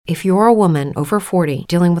If you're a woman over 40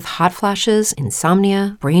 dealing with hot flashes,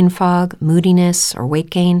 insomnia, brain fog, moodiness, or weight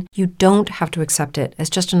gain, you don't have to accept it as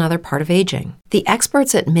just another part of aging. The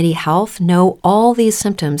experts at MIDI Health know all these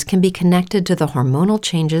symptoms can be connected to the hormonal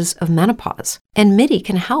changes of menopause. And MIDI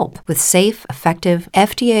can help with safe, effective,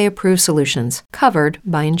 FDA-approved solutions covered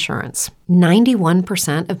by insurance.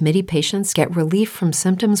 91% of MIDI patients get relief from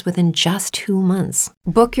symptoms within just 2 months.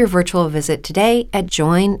 Book your virtual visit today at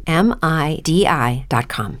joinmidi.com.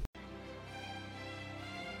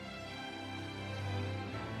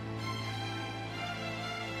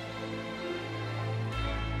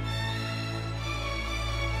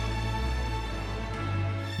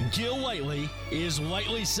 Gil Whiteley is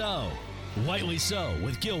Whiteley So. Whiteley So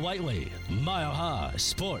with Gil Whiteley, Mile High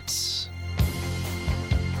Sports.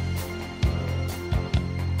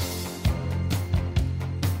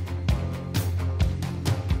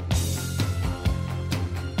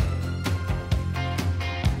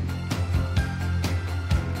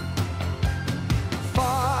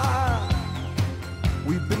 Far,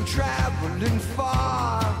 we've been traveling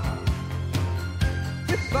far,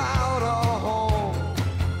 without a home,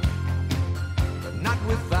 but not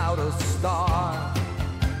without a star.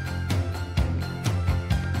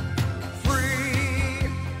 Free,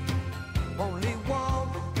 only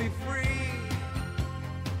want to be free.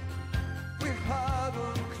 We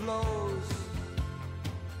huddle close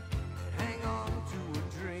and hang on to a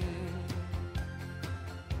dream.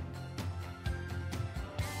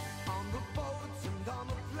 On the boats and on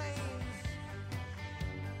the planes,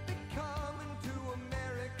 they're coming to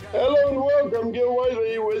America. Hello and welcome, Gil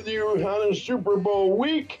Whiteley with you on a Super Bowl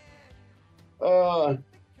week.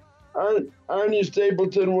 Arnie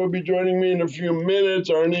Stapleton will be joining me in a few minutes.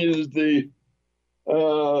 Arnie is the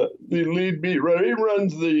lead beat writer. He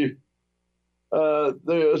runs the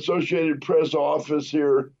Associated Press office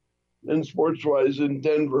here in Sportswise in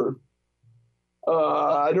Denver.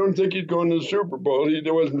 I don't think he's going to the Super Bowl. He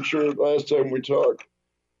wasn't sure last time we talked.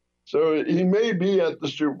 So he may be at the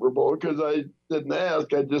Super Bowl because I didn't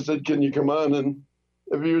ask. I just said, can you come on? And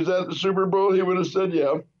if he was at the Super Bowl, he would have said,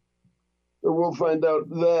 yeah. So we'll find out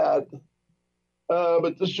that.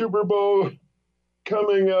 But the Super Bowl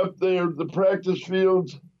coming up there, the practice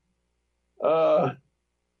fields,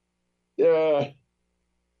 it's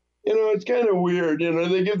kind of weird.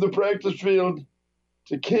 They give the practice field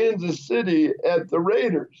to Kansas City at the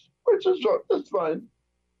Raiders, that's fine.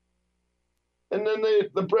 And then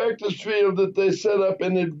the practice field that they set up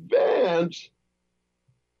in advance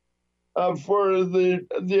for the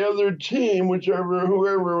other team,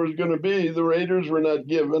 whoever was going to be, the Raiders were not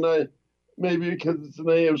given. Maybe because it's an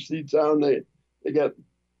AFC town, they got.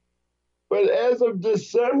 But as of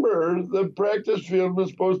December, the practice field was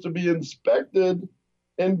supposed to be inspected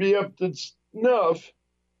and be up to snuff.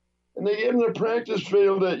 And they gave them the practice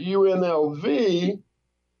field at UNLV,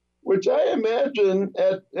 which I imagine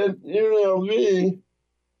at UNLV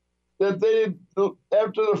that they,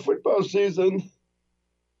 after the football season,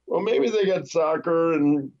 well, maybe they got soccer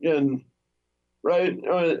and right?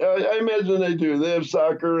 I imagine they do. They have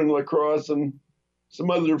soccer and lacrosse and some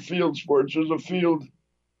other field sports. There's a field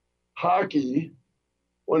hockey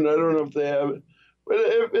one. I don't know if they have it. But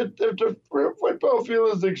if the football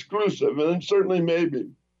field is exclusive, and it certainly may be,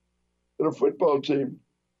 for a football team,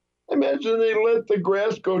 imagine they let the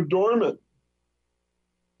grass go dormant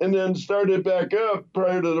and then start it back up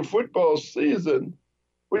prior to the football season,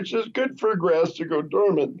 which is good for grass to go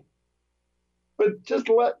dormant. But just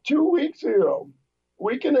 2 weeks ago, a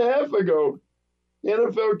week and a half ago, the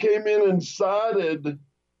NFL came in and sodded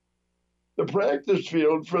the practice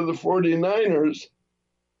field for the 49ers,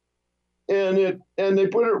 and they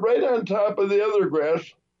put it right on top of the other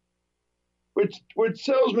grass, which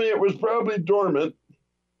tells me it was probably dormant,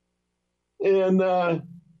 and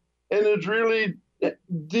it's really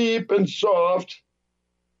deep and soft,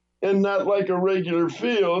 and not like a regular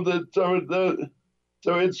field. So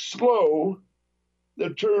it's slow.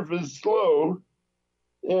 The turf is slow,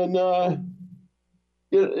 and the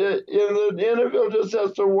NFL just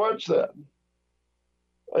has to watch that,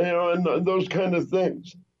 and those kind of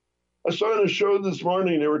things. I saw on a show this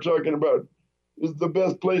morning they were talking about is the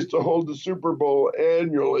best place to hold the Super Bowl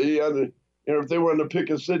annually, and if they want to pick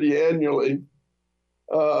a city annually,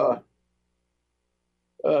 if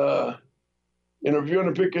you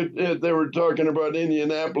want to pick it, they were talking about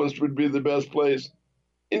Indianapolis would be the best place.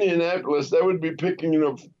 Indianapolis, that would be picking,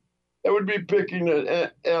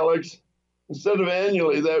 Alex, instead of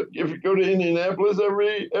annually. That if you go to Indianapolis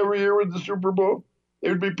every year with the Super Bowl, they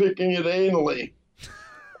would be picking it annually.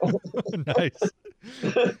 Nice.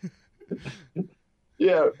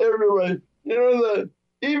 Yeah, everybody.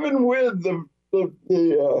 Even with the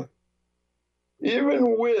even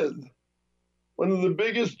with one of the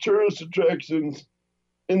biggest tourist attractions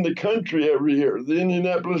in the country every year, the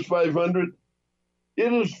Indianapolis 500,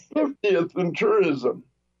 it is 50th in tourism,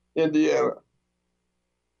 Indiana.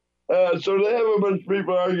 So to have a bunch of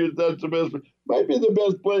people argue that's the best, might be the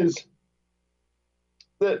best place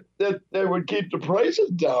that would keep the prices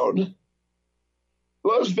down.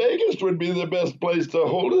 Las Vegas would be the best place to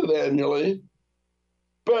hold it annually.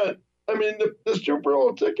 But, I mean, the Super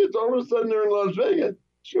Bowl tickets, all of a sudden they're in Las Vegas.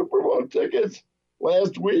 Super Bowl tickets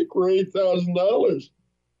last week were $8,000.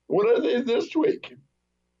 What are they this week?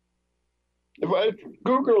 If I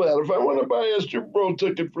Google that, if I want to buy a Super Bowl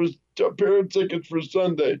ticket for a pair of tickets for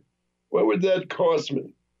Sunday, what would that cost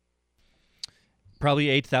me? Probably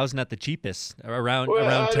 8,000 at the cheapest, around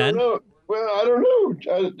 10. Don't know. Well, I don't know.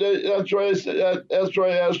 That's why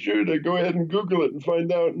I asked you to go ahead and Google it and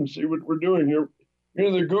find out and see what we're doing. You're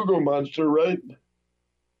the Google monster, right?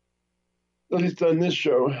 At least on this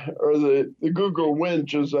show, or the Google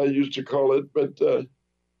wench, as I used to call it. But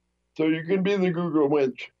so you can be the Google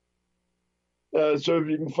wench. So if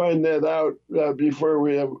you can find that out before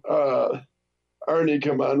we have Arnie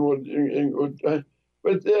come on,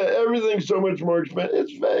 but everything's so much more expensive.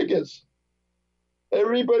 It's Vegas.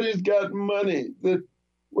 Everybody's got money. Have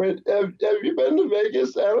you been to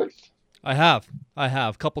Vegas, Alex? I have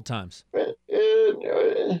a couple times.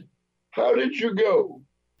 How did you go?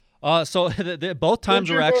 So both times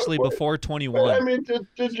were actually before 21. I mean,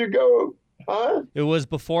 did you go? Huh? It was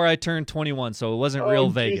before I turned 21, so it wasn't real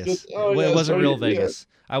Vegas. Oh, It wasn't real yeah. Vegas.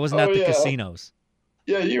 I wasn't at the casinos.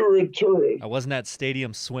 Yeah, you were a tourist. I wasn't at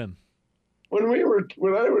Stadium Swim. When I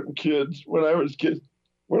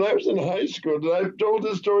was in high school, did I have told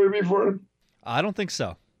this story before? I don't think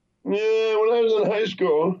so. Yeah, when I was in high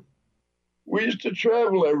school, we used to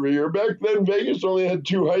travel every year. Back then, Vegas only had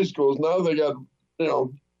 2 high schools. Now they got,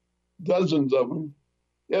 dozens of them.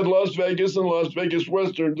 They had Las Vegas and Las Vegas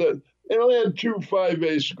Western. They only had 2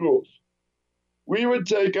 5A schools. We would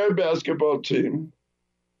take our basketball team.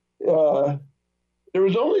 There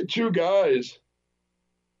was only 2 guys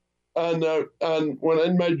on when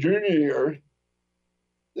in my junior year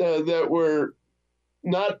that were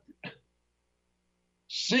not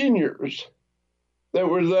seniors that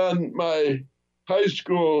was on my high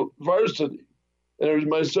school varsity. And it was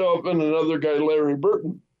myself and another guy, Larry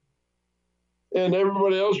Burton. And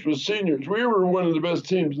everybody else was seniors. We were one of the best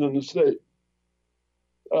teams in the state.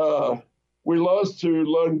 We lost to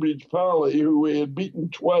Long Beach Poly, who we had beaten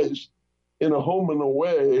twice in a home and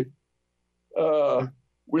away.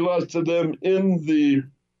 We lost to them in the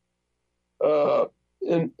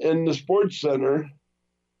in the sports center,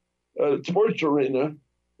 sports arena,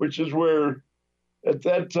 which is where, at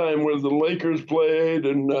that time, where the Lakers played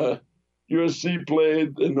and USC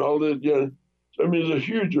played and all that. So, I mean, it's a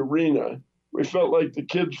huge arena. We felt like the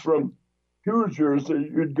kids from Hoosiers.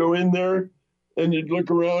 You'd go in there and you'd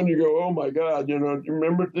look around. You go, "Oh my God!" You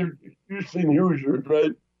remember you've seen Hoosiers,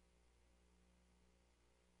 right,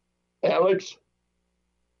 Alex?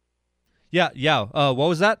 Yeah. What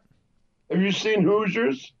was that? Have you seen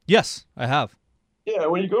Hoosiers? Yes, I have. Yeah,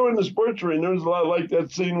 when you go in the sports arena, there's a lot like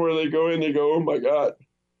that scene where they go in, they go, "Oh my God,"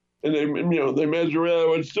 and they measure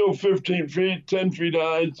out. It's still 15 feet, 10 feet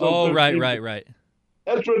high. Oh, right.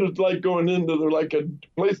 That's what it's like going into like a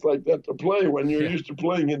place like that to play when you're used to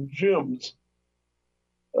playing in gyms.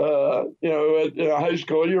 At high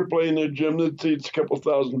school, you're playing in a gym that seats a couple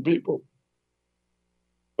thousand people.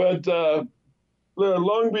 But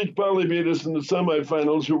Long Beach Poly beat us in the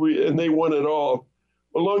semifinals, and they won it all.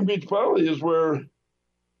 Well, Long Beach Poly is where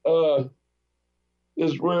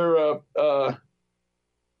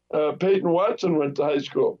Peyton Watson went to high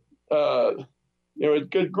school. It's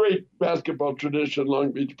got great basketball tradition,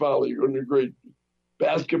 Long Beach Poly, one of the great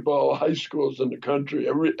basketball high schools in the country.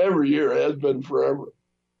 Every year, it has been forever.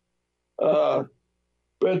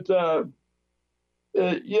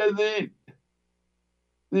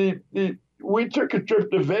 We took a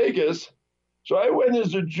trip to Vegas. So I went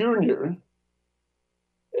as a junior.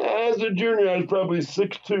 As a junior, I was probably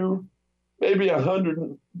 6'2", maybe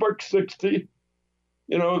 160.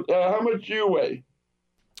 How much do you weigh?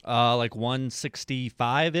 Like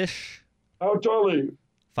 165-ish. How tall are you?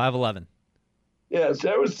 5'11". Yes,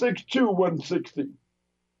 I was 6'2", 160.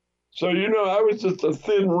 So, I was just a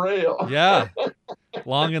thin rail. Yeah,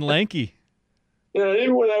 long and lanky.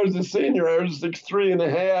 Even when I was a senior, I was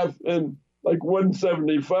 6'3.5" and like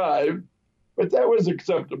 175. But that was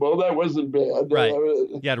acceptable. That wasn't bad. Right.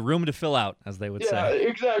 You had room to fill out, as they would say. Yeah,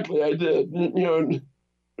 exactly. I did.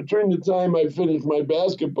 Between the time I finished my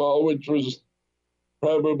basketball, which was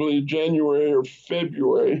probably January or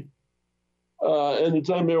February,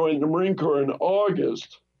 anytime I went in the Marine Corps in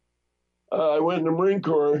August, I went in the Marine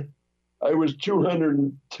Corps, I was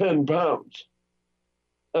 210 pounds.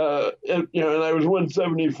 And I was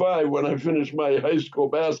 175 when I finished my high school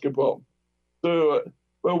basketball. So,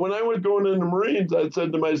 but when I was going in the Marines, I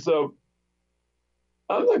said to myself,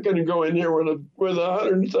 I'm not going to go in here with a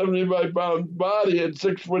 175 pound body at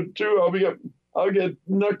 6'2". I'll get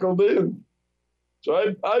knuckled in.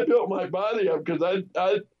 So I built my body up because I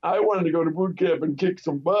wanted to go to boot camp and kick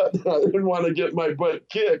some butt. I didn't want to get my butt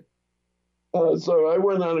kicked. So I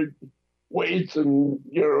went on weights and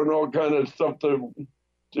all kind of stuff to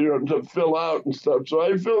fill out and stuff. So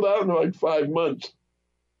I filled out in like 5 months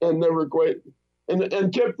and never quite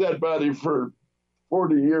and kept that body for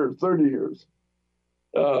 40 years, 30 years.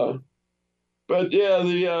 But yeah,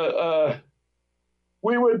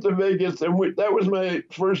 we went to Vegas and that was my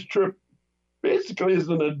first trip basically as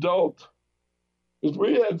an adult, because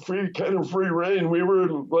we had free reign. We were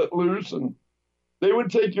let loose, and they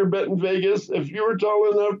would take your bet in Vegas. If you were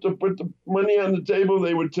tall enough to put the money on the table,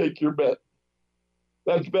 they would take your bet.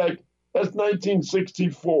 That's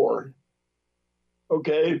 1964.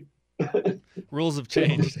 Okay. Rules have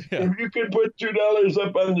changed. Yeah. If you could put $2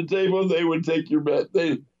 up on the table, they would take your bet.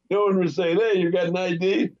 No one was saying, "Hey, you got an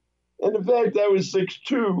ID?" And in fact, I was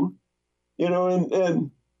 6'2",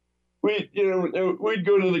 and we'd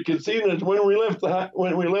go to the casinos. When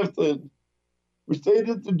we stayed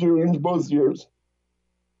at the Dunes both years.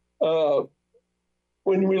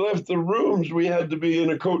 When we left the rooms, we had to be in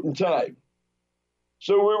a coat and tie.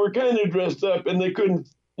 So we were kind of dressed up, and they couldn't,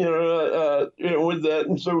 with that.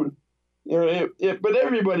 And so, but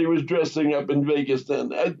everybody was dressing up in Vegas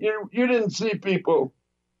then. You didn't see people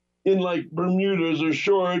in like Bermudas or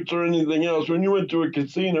shorts or anything else. When you went to a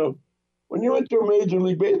casino, when you went to a Major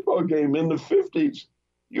League Baseball game in the 50s,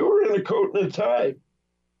 you were in a coat and a tie.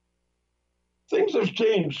 Things have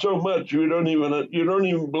changed so much you don't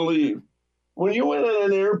even believe. When you went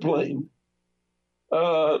on an airplane,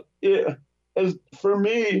 for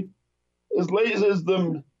me, as late as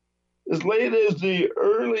the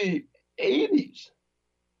early 80s,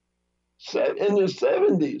 in the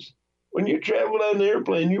 70s, when you traveled on an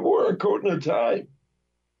airplane, you wore a coat and a tie.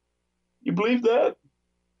 You believe that?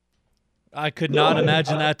 I could not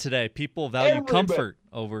imagine that today. People value comfort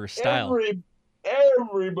over style.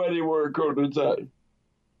 Everybody wore a coat and tie.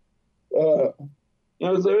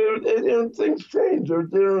 Things change.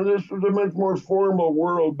 This was a much more formal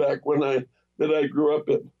world back that I grew up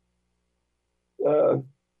in.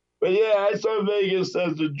 But yeah, I saw Vegas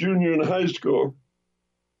as a junior in high school,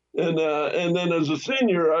 and then as a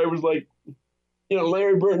senior, I was like,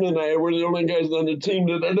 Larry Burton and I were the only guys on the team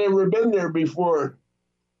that had ever been there before.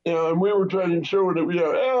 And we were trying to show that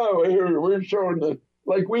we're showing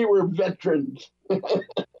like we were veterans of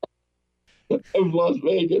Las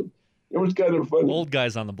Vegas. It was kind of funny. Old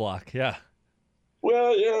guys on the block, yeah.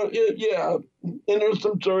 Well, yeah. And there's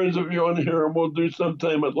some stories if you want to hear them, we'll do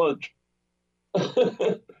sometime at lunch.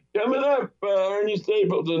 Coming up, Arnie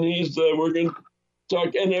Stapleton. We're going to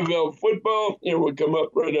talk NFL football, and we'll come up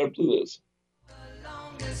right after this. The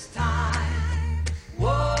longest time.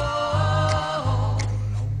 Whoa.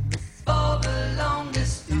 For the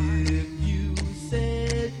longest time. If you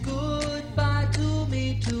said goodbye to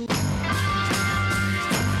me too.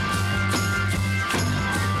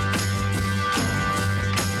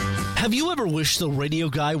 Have you ever wished the radio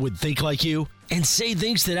guy would think like you and say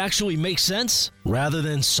things that actually make sense rather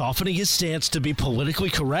than softening his stance to be politically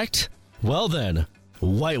correct? Well then,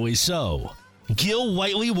 Whiteley so. Gil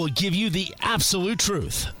Whiteley will give you the absolute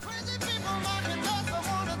truth.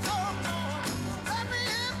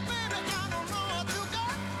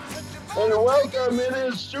 And welcome, it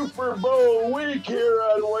is Super Bowl week here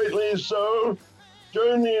on Whiteley So.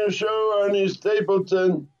 Joining the show, Arnie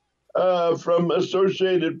Stapleton from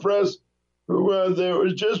Associated Press, who there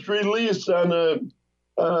was just released that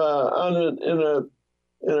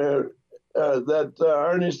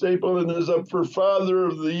Arnie Stapleton is up for Father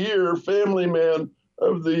of the Year, Family Man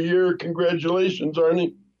of the Year. Congratulations,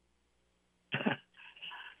 Arnie. What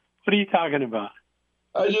are you talking about?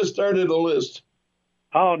 I just started a list.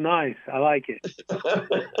 Oh, nice. I like it.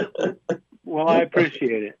 Well, I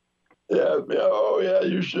appreciate it. Yeah. Oh, yeah,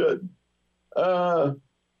 you should. I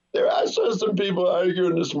saw some people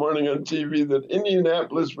arguing this morning on TV that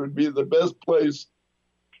Indianapolis would be the best place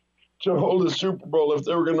to hold a Super Bowl if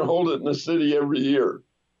they were going to hold it in the city every year.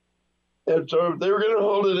 And so if they were going to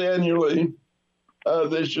hold it annually,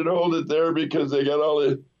 they should hold it there because they got all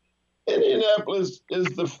the... Indianapolis is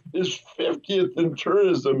 50th in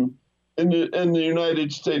tourism in the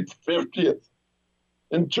United States, 50th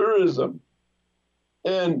in tourism.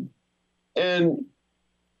 And and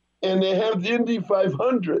they have the Indy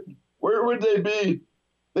 500. Where would they be?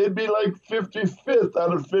 They'd be like 55th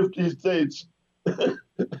out of 50 states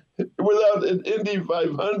without an Indy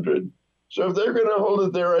 500. So if they're going to hold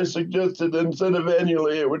it there, I suggested instead of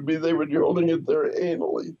annually, they would be holding it there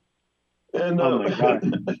annually. And Oh my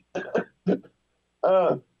God!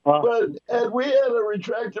 but had we had a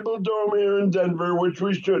retractable dome here in Denver, which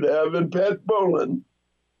we should have, and Pat Bolin,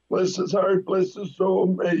 bless his heart, bless his soul,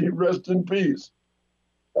 may he rest in peace,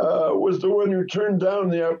 was the one who turned down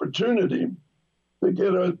the opportunity to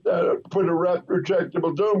get put a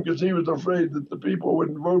retractable dome because he was afraid that the people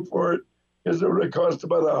wouldn't vote for it because it would have cost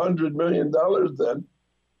about $100 million then.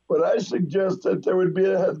 But I suggest that there would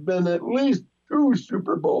have been at least 2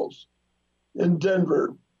 Super Bowls in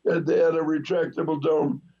Denver that they had a retractable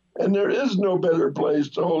dome. And there is no better place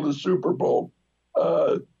to hold a Super Bowl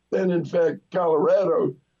than, in fact,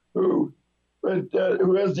 Colorado, who has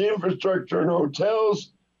the infrastructure and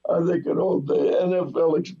hotels. They could hold the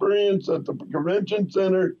NFL experience at the convention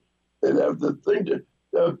center. They'd have the thing.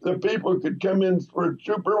 The people could come in for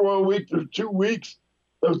Super Bowl week. There's 2 weeks.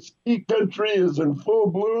 The ski country is in full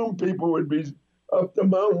bloom. People would be up the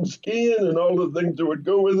mountain skiing and all the things that would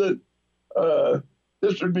go with it.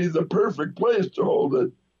 This would be the perfect place to hold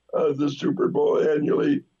it, the Super Bowl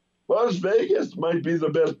annually. Las Vegas might be the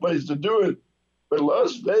best place to do it, but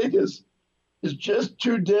Las Vegas is just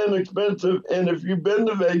too damn expensive. And if you've been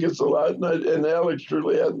to Vegas a lot, and Alex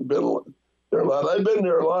truly hasn't been there a lot, I've been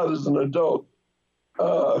there a lot as an adult.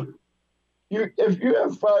 If you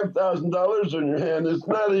have $5,000 in your hand, it's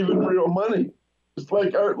not even real money. It's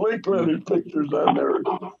like Art Linkletter's pictures on there,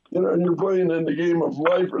 and you're playing in the game of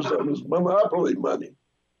life or something. It's Monopoly money.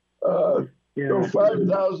 So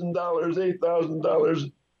 $5,000,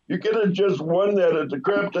 $8,000, you could have just won that at the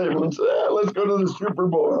crap table and said, let's go to the Super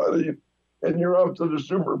Bowl, honey. And you're off to the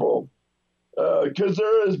Super Bowl. Because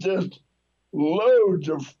there is just loads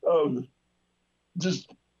of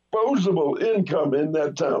disposable income in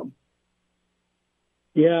that town.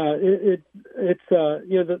 Yeah, it's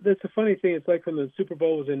that's a funny thing. It's like when the Super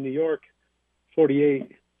Bowl was in New York,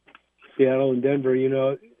 48, Seattle and Denver,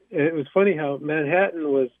 and it was funny how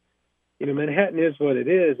Manhattan was, Manhattan is what it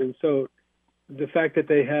is. And so the fact that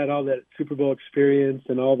they had all that Super Bowl experience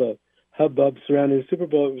and all the hubbub surrounding the Super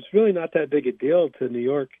Bowl, it was really not that big a deal to New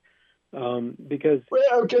York because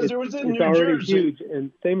it was in New Jersey. It's already huge.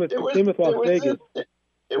 And same with Las Vegas.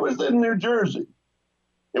 It was in New Jersey.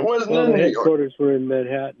 It wasn't in New York. The headquarters were in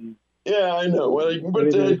Manhattan. Yeah, I know. Well, you can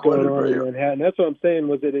put the headquarters right in Manhattan. That's what I'm saying.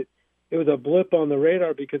 Was it was a blip on the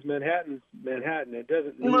radar because Manhattan's Manhattan. It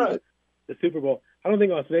doesn't need the Super Bowl. I don't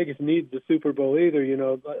think Las Vegas needs the Super Bowl either.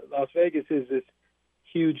 Las Vegas is this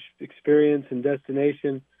huge experience and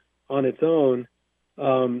destination on its own.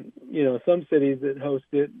 Some cities that host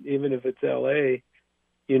it, even if it's LA,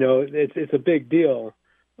 it's a big deal.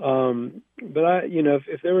 But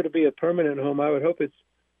if there were to be a permanent home, I would hope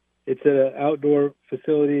it's an outdoor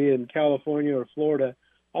facility in California or Florida.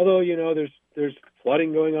 Although there's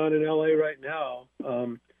flooding going on in LA right now.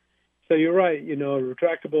 So you're right. A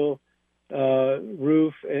retractable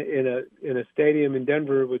roof in a stadium in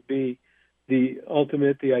Denver would be the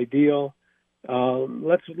ultimate, the ideal.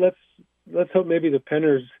 Let's hope maybe the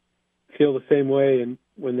Penners feel the same way, and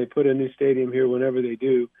when they put a new stadium here, whenever they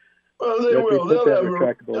do. Well, they will.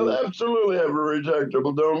 They'll absolutely have a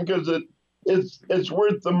retractable dome because it's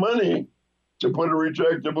worth the money to put a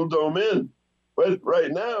retractable dome in. But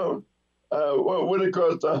right now, what would it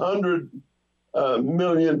cost $100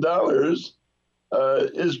 million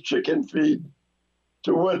is chicken feed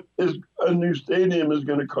to what is a new stadium is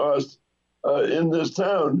going to cost in this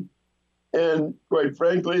town. And quite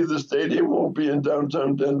frankly, the stadium won't be in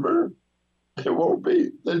downtown Denver. It won't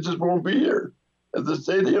be. It just won't be here. The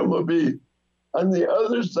stadium will be on the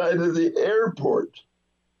other side of the airport.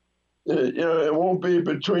 It won't be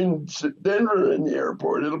between Denver and the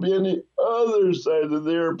airport. It'll be on the other side of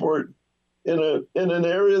the airport in an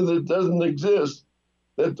area that doesn't exist,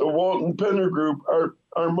 that the Walton Penner Group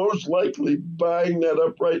are most likely buying that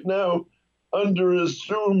up right now under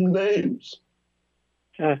assumed names.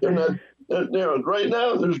 They're not, right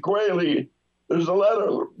now there's there's a lot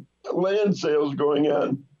of land sales going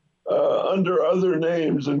on under other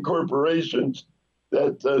names and corporations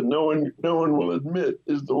that no one will admit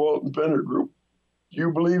is the Walton Penner Group. Do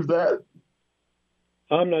you believe that?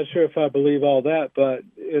 I'm not sure if I believe all that, but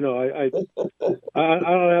I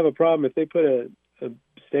don't have a problem if they put a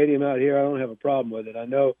stadium out here. I don't have a problem with it. I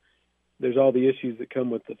know there's all the issues that come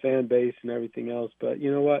with the fan base and everything else, but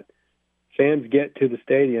you know what? Fans get to the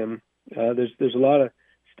stadium. There's a lot of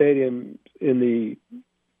stadiums in the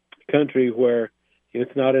country where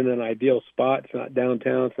it's not in an ideal spot. It's not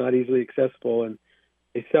downtown. It's not easily accessible, and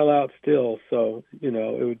they sell out still. So, it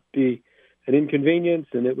would be an inconvenience,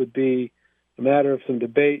 and it would be a matter of some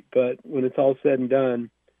debate. But when it's all said and done,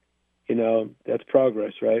 that's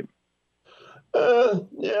progress, right?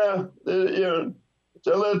 Yeah.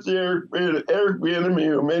 So that's Eric Bieniemy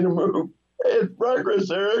who made a move. Hey, it's progress,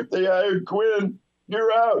 Eric. They hired Quinn.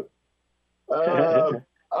 You're out.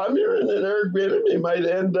 I'm hearing that Eric Bieniemy might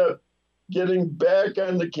end up getting back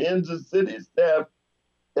on the Kansas City staff,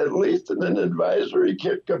 at least in an advisory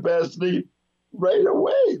capacity, right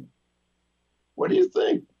away. What do you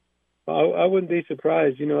think? I wouldn't be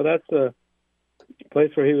surprised. That's the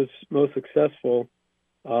place where he was most successful.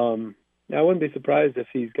 I wouldn't be surprised if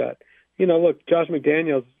he's got, look, Josh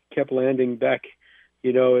McDaniels kept landing back,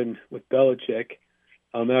 with Belichick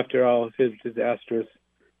after all of his disastrous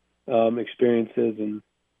experiences. And,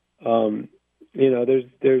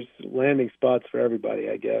 there's landing spots for everybody,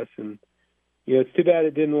 I guess. And, it's too bad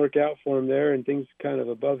it didn't work out for him there, and things kind of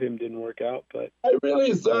above him didn't work out. But I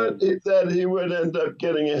really thought that he would end up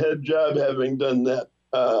getting a head job having done that.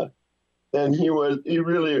 And he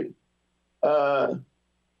really,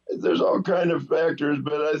 there's all kind of factors,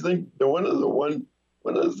 but I think one of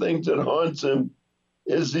the things that haunts him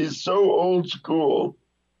is he's so old school,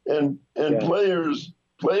 and players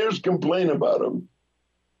complain about him.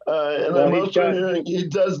 And I'm also hearing he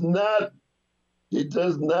does not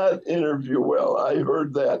interview well. I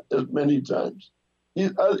heard that as many times.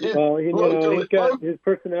 He's got his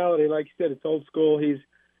personality, like you said, it's old school. He's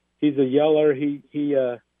a yeller. He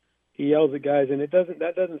yells at guys, and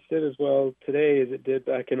that doesn't sit as well today as it did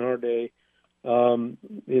back in our day.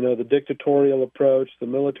 The dictatorial approach, the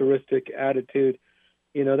militaristic attitude,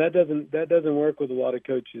 that doesn't work with a lot of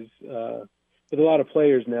coaches, with a lot of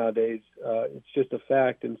players nowadays. It's just a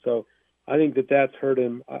fact, and so I think that's hurt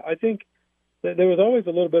him. I think that there was always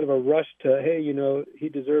a little bit of a rush to, hey, he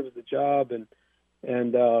deserves the job, and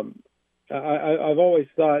I've always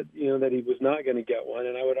thought, that he was not going to get one,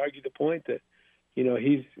 and I would argue the point that,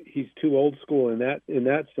 he's too old school in that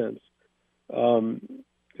sense.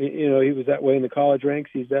 He was that way in the college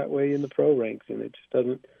ranks. He's that way in the pro ranks, and it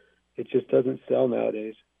just doesn't sell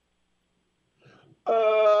nowadays.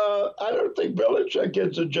 I don't think Belichick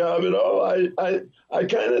gets a job at all. I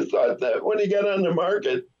kind of thought that when he got on the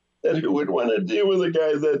market, that he would want to deal with a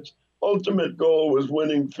guy that's ultimate goal was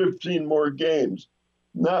winning 15 more games,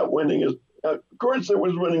 not winning of course it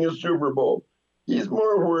was winning a Super Bowl. He's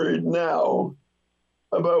more worried now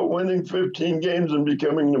about winning 15 games and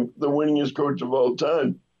becoming the winningest coach of all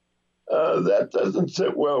time. That doesn't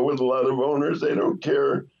sit well with a lot of owners. They don't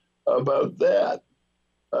care about that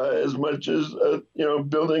as much as,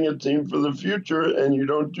 building a team for the future, and you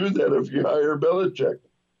don't do that if you hire Belichick.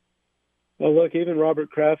 Well, look, even Robert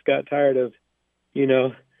Kraft got tired of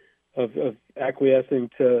acquiescing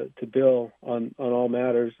to Bill on all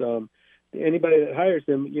matters. Anybody that hires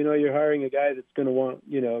him, you're hiring a guy that's going to want,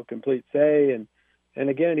 complete say. And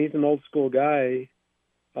again, he's an old school guy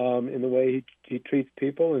in the way he treats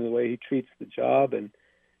people and the way he treats the job. And,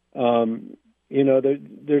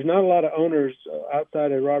 there's not a lot of owners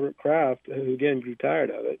outside of Robert Kraft who, again, grew tired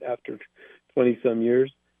of it after 20-some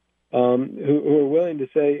years, who are willing to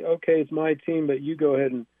say, okay, it's my team, but you go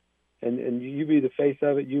ahead and you be the face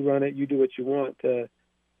of it, you run it, you do what you want. That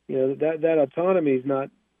autonomy is not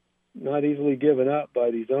easily given up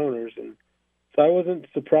by these owners. And so I wasn't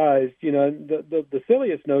surprised. The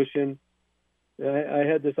silliest notion, I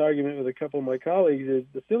had this argument with a couple of my colleagues, is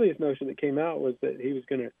the silliest notion that came out was that he was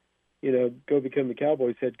going to, go become the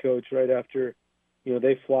Cowboys head coach right after,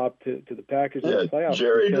 they flopped to the Packers in the playoffs.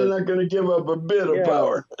 Jerry, they're not going to give up a bit of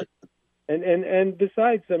power. And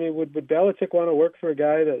besides, I mean, would Belichick want to work for a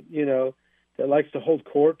guy that, that likes to hold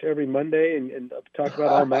court every Monday and talk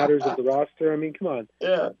about all matters of the roster? I mean, come on.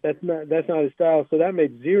 Yeah. That's not his style. So that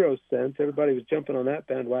made zero sense. Everybody was jumping on that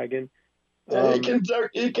bandwagon. Yeah,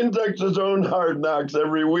 he conducts his own hard knocks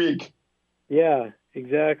every week. Yeah,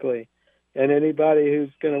 exactly. And anybody who's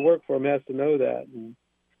going to work for him has to know that. And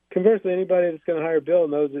conversely, anybody that's going to hire Bill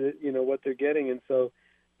knows that, what they're getting. And so,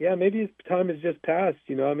 yeah, maybe his time has just passed.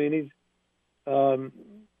 I mean,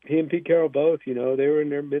 he and Pete Carroll both, they were in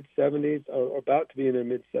their mid-70s or about to be in their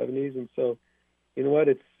mid-70s. And so, you know what,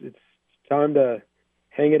 it's time to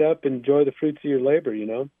hang it up and enjoy the fruits of your labor,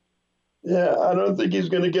 Yeah, I don't think he's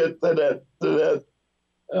going to get to that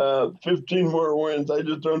 15 more wins. I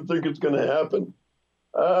just don't think it's going to happen.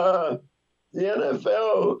 The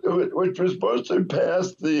NFL, which was supposed to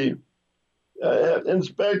pass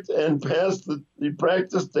inspect and pass the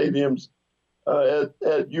practice stadiums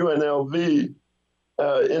at UNLV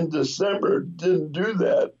in December, didn't do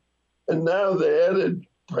that. and now they added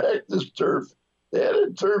practice turf. They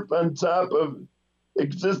added turf on top of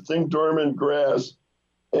existing dormant grass,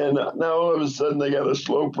 and now all of a sudden they got a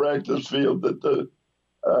slow practice field that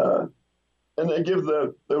and they give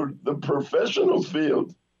the professional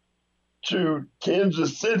field to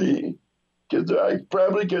Kansas City,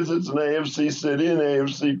 probably because it's an AFC city, an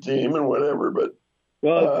AFC team, and whatever. But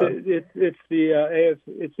it's the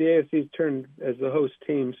AFC's turn as the host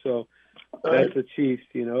team, so that's the Chiefs.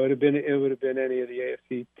 You know, it would have been any of the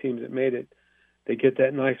AFC teams that made it. They get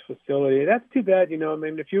that nice facility. That's too bad. You know, I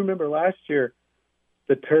mean, if you remember last year,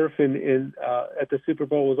 the turf in at the Super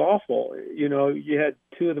Bowl was awful. You know, you had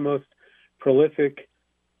two of the most prolific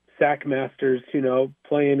sack masters, you know,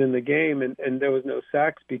 playing in the game, and there was no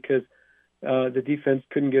sacks because the defense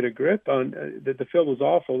couldn't get a grip on the field was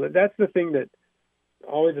awful. That's the thing that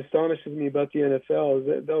always astonishes me about the NFL is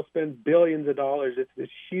that they'll spend billions of dollars. It's this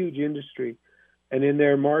huge industry, and in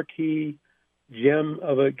their marquee gem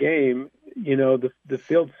of a game, you know, the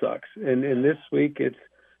field sucks. And this week it's,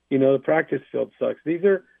 you know, the practice field sucks. These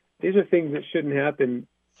are things that shouldn't happen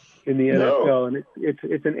in the NFL, and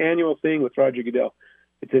it's an annual thing with Roger Goodell.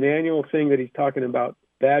 It's an annual thing that he's talking about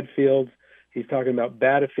bad fields. He's talking about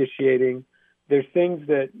bad officiating. There's things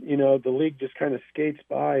that, you know, the league just kind of skates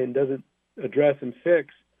by and doesn't address and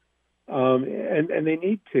fix, and they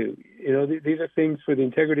need to. You know, these are things for the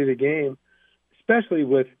integrity of the game, especially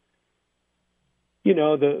with, you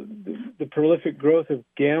know, the prolific growth of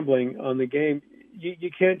gambling on the game.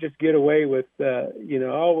 You can't just get away with, you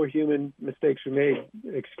know, oh, we're human, mistakes are made,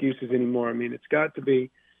 excuses anymore. I mean, it's got to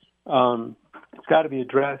be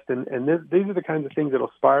addressed, and these are the kinds of things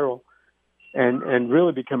that'll spiral and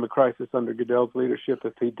really become a crisis under Goodell's leadership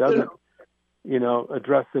if he doesn't, you know,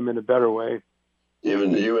 address them in a better way.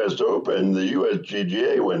 Even the U.S. Open, the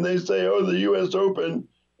USGA, when they say, oh, the U.S. Open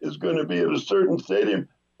is going to be at a certain stadium,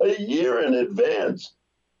 a year in advance,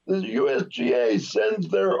 the USGA sends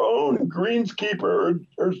their own greenskeeper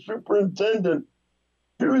or superintendent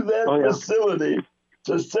to that facility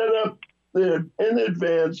to set up in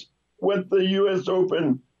advance what the U.S.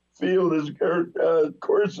 Open field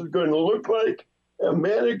course is going to look like, and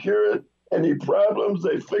manicure it. Any problems,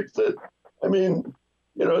 they fix it. I mean,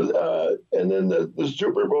 you know, and then the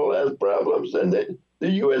Super Bowl has problems, and the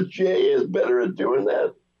USGA is better at doing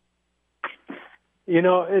that. You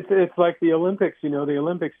know, it's like the Olympics. You know, the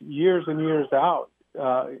Olympics years and years out.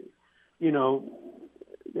 You know,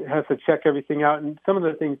 it has to check everything out, and some of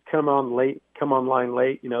the things come online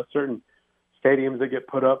late. You know, certain stadiums that get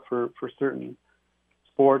put up for certain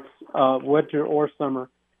sports, winter or summer,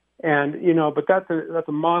 and you know, but that's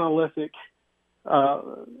a monolithic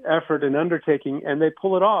effort and undertaking, and they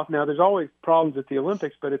pull it off. Now, there's always problems at the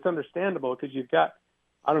Olympics, but it's understandable because you've got,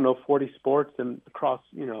 I don't know, 40 sports and across,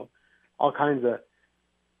 you know, all kinds of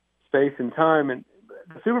space and time. And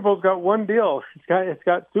the Super Bowl's got one deal. It's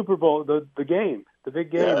got Super Bowl, the game, the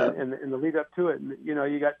big game, and the lead up to it. And you know,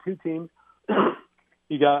 you got two teams,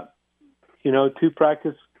 you got, you know, two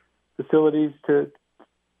practice facilities to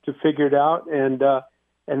figure it out, and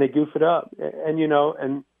they goof it up, and you know,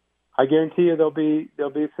 and I guarantee you there'll be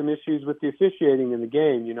some issues with the officiating in the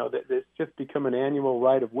game. You know, that it's just become an annual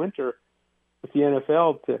rite of winter with the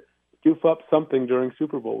NFL to goof up something during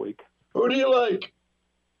Super Bowl week. Who do you like?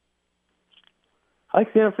 I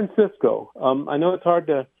like San Francisco. I know it's hard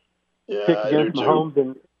to pick against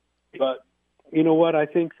Mahomes, but you know what? I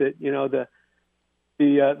think that, you know, the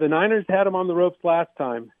Niners had him on the ropes last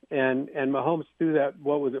time, and Mahomes threw that,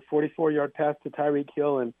 what was it, 44-yard pass to Tyreek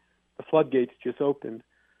Hill, and the floodgates just opened.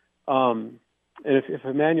 And if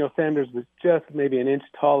Emmanuel Sanders was just maybe an inch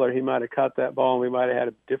taller, he might have caught that ball, and we might have had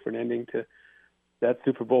a different ending to that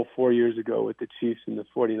Super Bowl 4 years ago with the Chiefs and the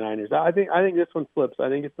 49ers. I think this one flips. I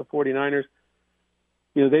think it's the 49ers.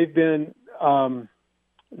 You know, they've been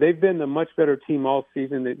the much better team all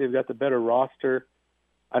season. They've got the better roster.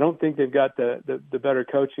 I don't think they've got the better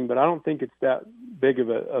coaching, but I don't think it's that big of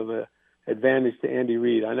a advantage to Andy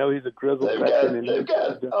Reid. I know he's a grizzled veteran. They've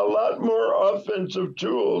got a lot more offensive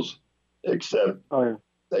tools, except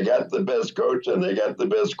they got the best coach and they got the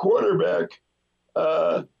best quarterback.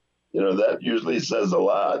 You know, that usually says a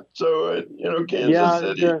lot. So, you know, Kansas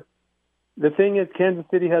City. The thing is, Kansas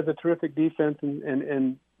City has a terrific defense,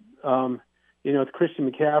 and you know, it's Christian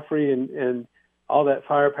McCaffrey and all that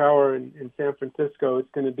firepower in San Francisco. It's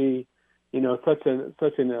going to be, you know, such an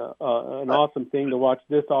awesome thing to watch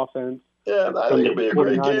this offense. Yeah, I think it'll be a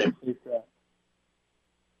great game.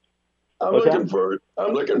 I'm looking forward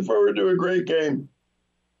to a great game.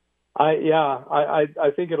 I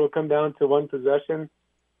think it'll come down to one possession,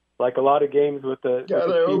 like a lot of games with the. God,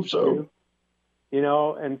 I hope so.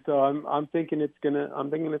 And so I'm thinking it's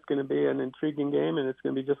gonna be an intriguing game, and it's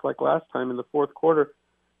gonna be just like last time in the fourth quarter.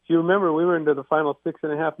 If you remember, we were into the final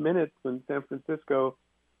 6.5 minutes when San Francisco,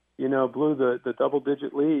 blew the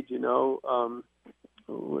double-digit lead.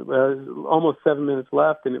 Almost 7 minutes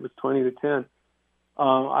left, and it was 20-10.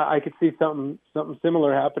 I could see something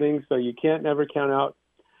similar happening. So you can't never count out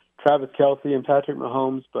Travis Kelce and Patrick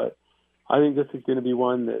Mahomes, but I think this is going to be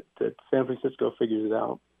one that San Francisco figures it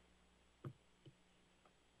out.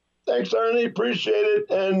 Thanks, Arnie. Appreciate it.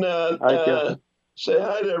 And say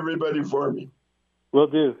hi to everybody for me. Will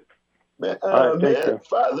do.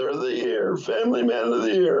 Father of the Year, Family Man of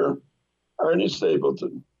the Year, Arnie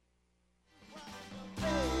Stapleton.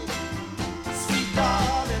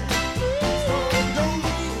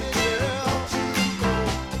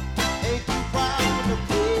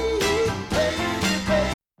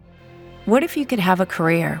 What if you could have a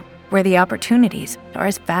career where the opportunities are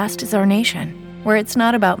as vast as our nation, where it's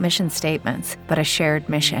not about mission statements, but a shared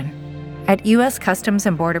mission? At U.S. Customs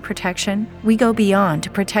and Border Protection, we go beyond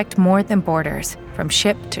to protect more than borders. From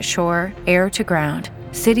ship to shore, air to ground,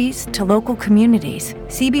 cities to local communities,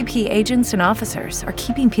 CBP agents and officers are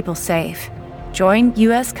keeping people safe. Join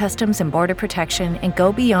U.S. Customs and Border Protection and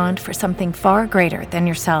go beyond for something far greater than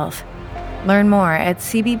yourself. Learn more at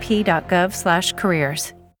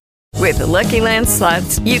cbp.gov/careers. With the Lucky Land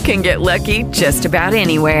Slots, you can get lucky just about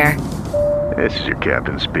anywhere. This is your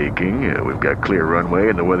captain speaking. We've got clear runway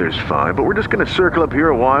and the weather's fine, but we're just going to circle up here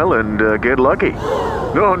a while and get lucky.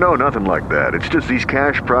 No, nothing like that. It's just these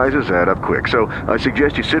cash prizes add up quick. So I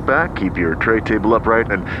suggest you sit back, keep your tray table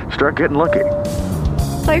upright, and start getting lucky.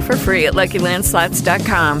 Play for free at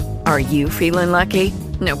LuckyLandSlots.com. Are you feeling lucky?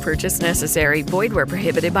 No purchase necessary. Void where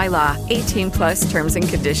prohibited by law. 18+ terms and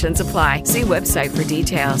conditions apply. See website for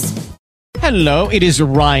details. Hello, it is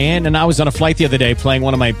Ryan, and I was on a flight the other day playing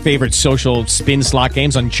one of my favorite social spin slot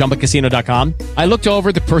games on ChumbaCasino.com. I looked over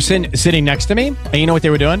at the person sitting next to me, and you know what they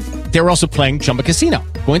were doing? They were also playing Chumba Casino.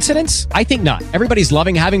 Coincidence? I think not. Everybody's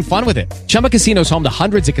loving having fun with it. Chumba Casino is home to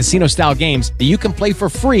hundreds of casino-style games that you can play for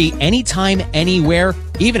free anytime, anywhere,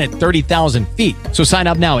 even at 30,000 feet. So sign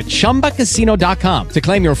up now at ChumbaCasino.com to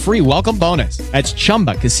claim your free welcome bonus. That's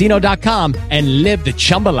ChumbaCasino.com and live the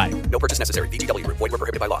Chumba life. No purchase necessary. VGW. Void where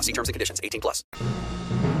prohibited by law. See terms and conditions. 18+.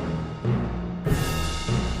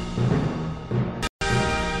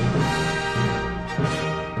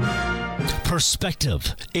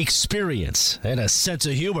 Perspective, experience, and a sense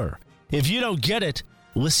of humor. If you don't get it,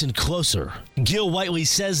 listen closer. Gil Whiteley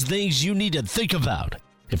says things you need to think about.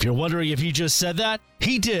 If you're wondering if he just said that,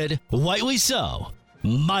 he did, rightly so.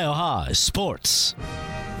 Mile High Sports.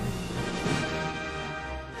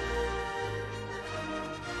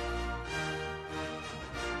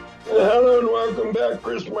 Hello and welcome back.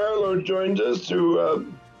 Chris Marlowe joins us, who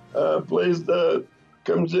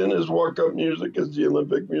comes in as walk-up music as the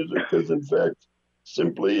Olympic music, because in fact,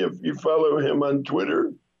 simply if you follow him on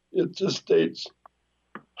Twitter, it just states,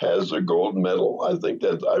 has a gold medal. I think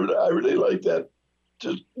that I really like that.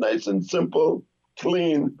 Just nice and simple,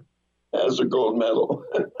 clean, has a gold medal.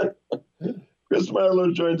 Chris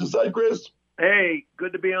Marlowe joins us. Hi, Chris. Hey,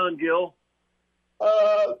 good to be on, Gil.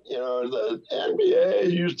 The NBA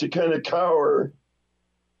used to kind of cower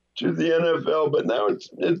to the NFL, but now it's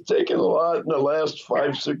taken a lot in the last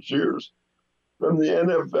 5-6 years from the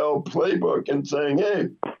NFL playbook and saying, hey,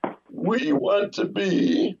 we want to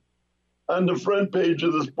be on the front page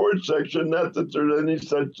of the sports section. Not that there's any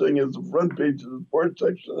such thing as the front page of the sports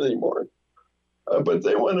section anymore, but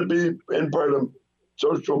they want to be in part of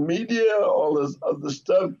social media, all this other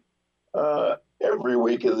stuff, every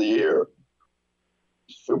week of the year.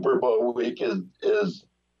 Super Bowl week is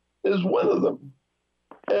one of them.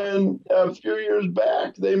 And a few years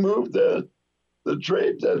back, they moved the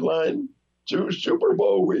trade deadline to Super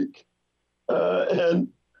Bowl week, and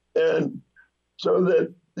so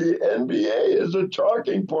that the NBA is a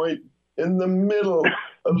talking point in the middle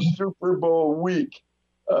of Super Bowl week,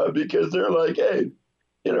 because they're like, hey,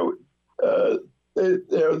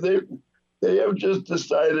 they have just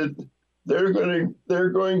decided they're going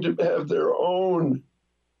to have their own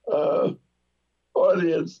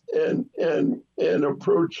audience and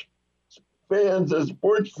approach fans as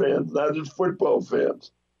sports fans, not as football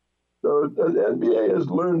fans. So the NBA has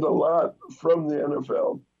learned a lot from the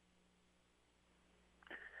NFL.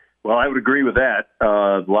 Well, I would agree with that.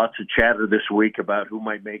 Lots of chatter this week about who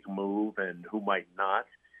might make a move and who might not.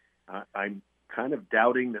 I'm kind of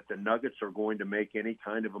doubting that the Nuggets are going to make any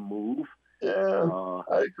kind of a move. Yeah,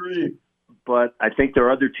 I agree. But I think there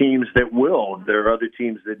are other teams that will. There are other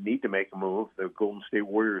teams that need to make a move. The Golden State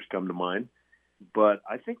Warriors come to mind. But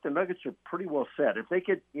I think the Nuggets are pretty well set. If they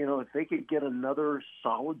could, get another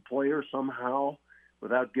solid player somehow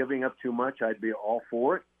without giving up too much, I'd be all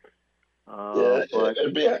for it. But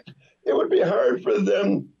it would be hard for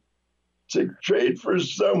them to trade for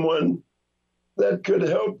someone that could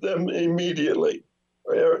help them immediately.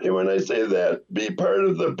 When I say that, be part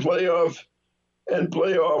of the playoff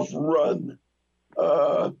run.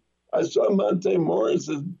 I saw Monte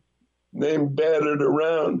Morris's name battered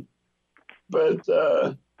around, but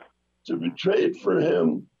to trade for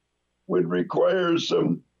him would require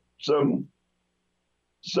some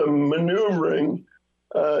maneuvering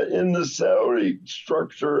in the salary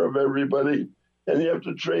structure of everybody, and you have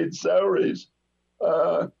to trade salaries.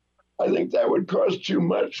 I think that would cost too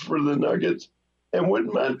much for the Nuggets. And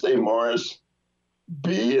would Monte Morris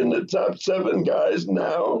be in the top 7 guys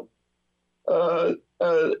now?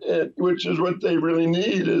 Which is what they really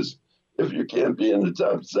need. Is if you can't be in the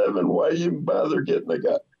top 7, why even bother getting a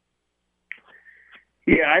guy?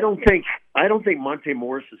 Yeah, I don't think Monte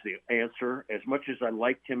Morris is the answer. As much as I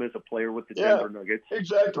liked him as a player with the Denver Nuggets,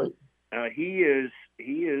 exactly. He is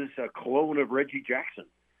a clone of Reggie Jackson.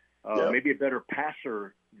 Maybe a better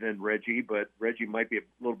passer than Reggie, but Reggie might be a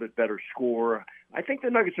little bit better scorer. I think the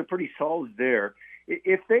Nuggets are pretty solid there.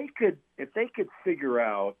 If they could figure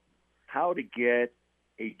out how to get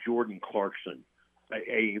a Jordan Clarkson,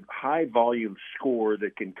 a high volume scorer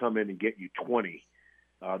that can come in and get you 20,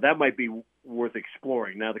 that might be worth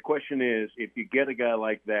exploring. Now the question is, if you get a guy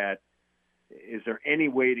like that, is there any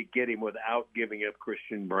way to get him without giving up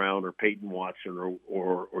Christian Brown or Peyton Watson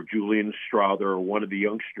or Julian Strawther or one of the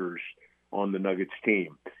youngsters on the Nuggets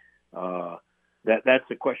team? That's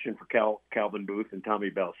the question for Calvin Booth and Tommy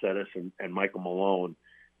Balcetis and Michael Malone.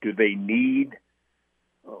 Do they need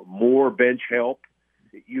more bench help?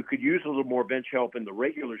 You could use a little more bench help in the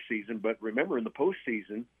regular season, but remember, in the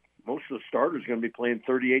postseason, most of the starters are going to be playing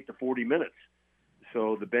 38 to 40 minutes.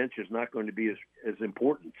 So the bench is not going to be as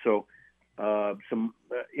important. So some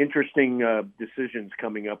interesting decisions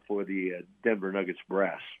coming up for the Denver Nuggets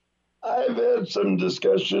brass. I've had some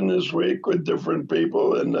discussion this week with different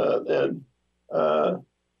people and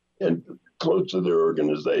close to their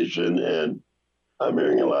organization, and I'm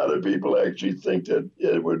hearing a lot of people actually think that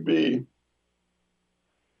it would be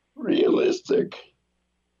realistic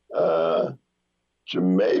to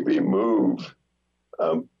maybe move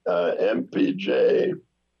MPJ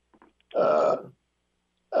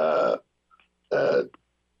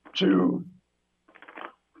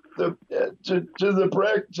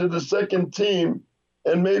to the second team,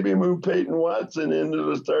 and maybe move Peyton Watson into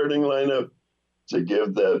the starting lineup to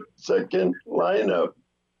give the second lineup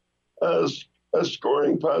a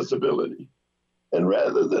scoring possibility. And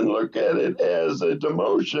rather than look at it as a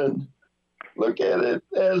demotion, look at it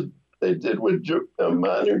as they did with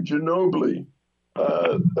Manu Ginobili.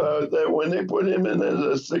 That when they put him in as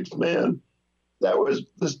a sixth man, that was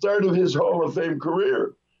the start of his Hall of Fame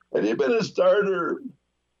career. Had he been a starter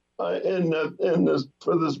for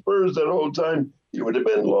the Spurs that whole time, he would have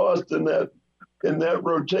been lost in that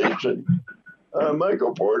rotation.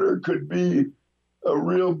 Michael Porter could be a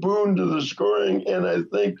real boon to the scoring, and I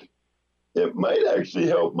think it might actually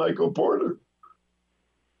help Michael Porter.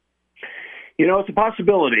 It's a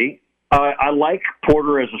possibility. I like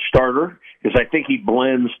Porter as a starter because I think he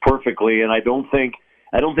blends perfectly, and I don't think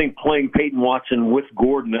playing Peyton Watson with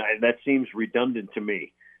Gordon, that seems redundant to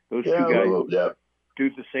me. Those two guys do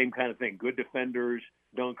the same kind of thing. Good defenders,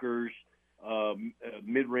 dunkers,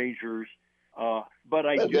 mid-rangers. But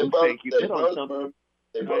I do think you hit on something.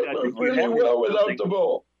 They both move really well without the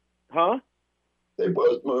ball. Huh? They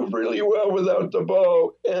both move really well without the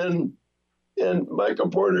ball, and Michael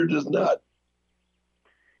Porter does not.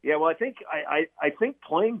 Yeah, well, I think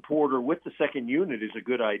playing Porter with the second unit is a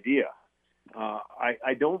good idea.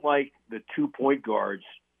 I don't like the 2 point guards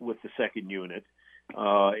with the second unit.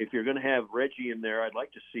 If you're going to have Reggie in there, I'd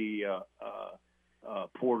like to see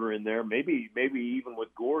Porter in there. Maybe even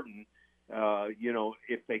with Gordon.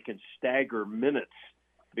 If they can stagger minutes,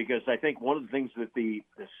 because I think one of the things that the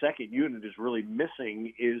second unit is really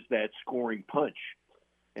missing is that scoring punch.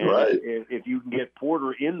 And right. If you can get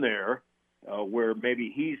Porter in there, where maybe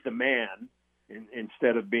he's the man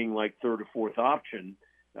instead of being like third or fourth option,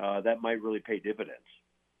 that might really pay dividends.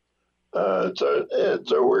 So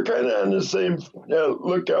we're kind of on the same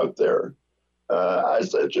lookout there. I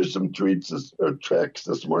sent you some tweets or texts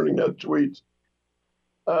this morning, not tweets.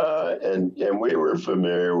 And we were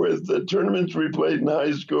familiar with the tournaments we played in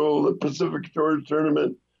high school, the Pacific Shores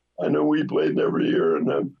tournament. I know we played every year,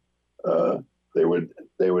 and they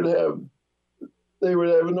would have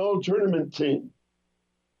an all tournament team.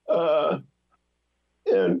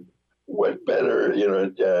 And what better,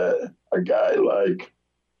 a guy like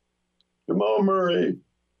Jamal Murray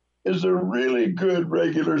is a really good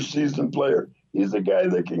regular season player. He's a guy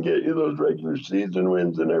that can get you those regular season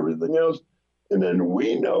wins and everything else. And then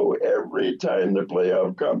we know every time the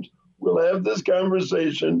playoff comes, we'll have this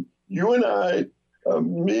conversation, you and I,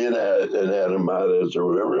 me and Adam Madas or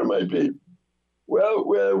whatever it might be. Well,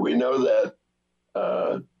 we know that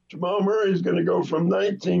Jamal Murray is going to go from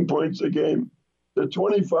 19 points a game to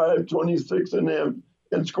 25, 26 and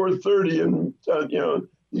score 30. And,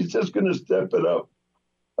 he's just going to step it up.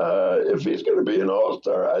 If he's going to be an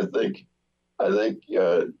all-star, I think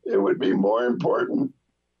it would be more important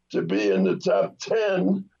to be in the top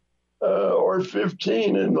 10 or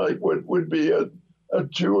 15 in like what would be a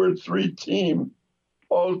 2 or 3 team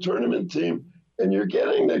all-tournament team. And you're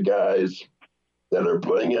getting the guys that are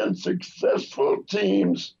playing on successful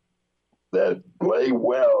teams that play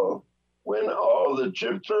well when all the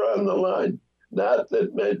chips are on the line. Not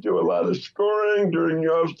that they do a lot of scoring during the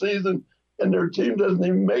off season and their team doesn't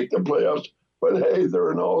even make the playoffs, but hey,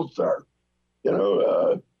 they're an all-star.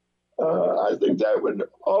 I think that would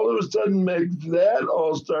all of a sudden make that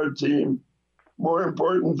all-star team more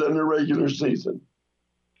important than the regular season.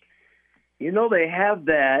 They have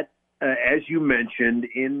that, as you mentioned,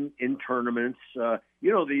 in tournaments. I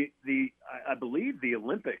believe the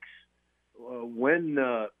Olympics, when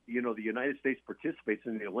the United States participates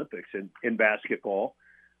in the Olympics in basketball,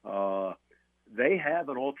 they have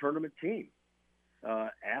an all-tournament team.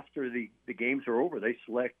 After the games are over, they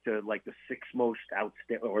select like the 6 most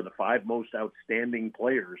outstanding or the 5 most outstanding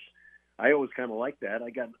players. I always kind of like that.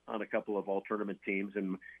 I got on a couple of all-tournament teams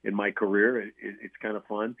in my career. It's kind of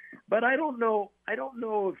fun, but I don't know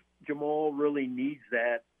if Jamal really needs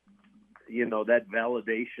that, that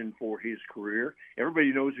validation for his career.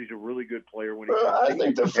 Everybody knows he's a really good player when he's I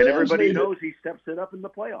think the fans and everybody knows it. he steps it up in the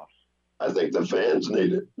playoffs. I think the fans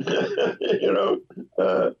need it,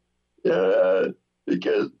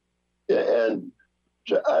 because, and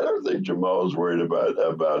I don't think Jamal's worried about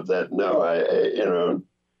that. No,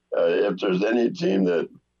 if there's any team that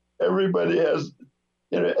everybody has,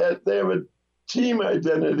 they have a team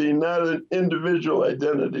identity, not an individual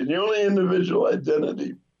identity. The only individual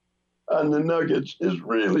identity on the Nuggets is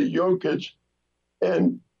really Jokic,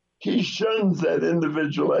 and he shuns that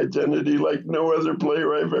individual identity like no other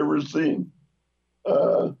player I've ever seen.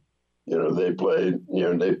 They play,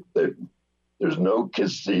 there's no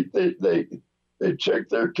conceit. They check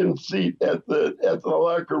their conceit at the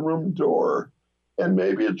locker room door. And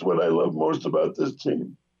maybe it's what I love most about this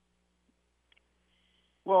team.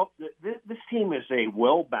 Well, this team is a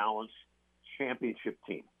well-balanced championship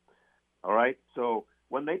team. All right? So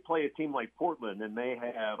when they play a team like Portland and they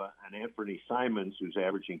have an Anthony Simons who's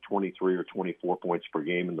averaging 23 or 24 points per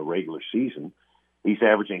game in the regular season, he's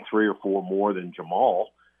averaging 3 or 4 more than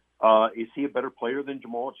Jamal. Is he a better player than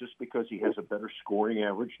Jamal just because he has a better scoring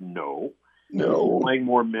average? No. Is he playing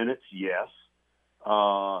more minutes? Yes.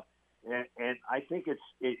 And I think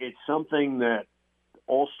it's something that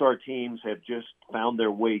all-star teams have just found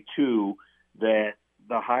their way to, that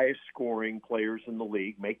the highest scoring players in the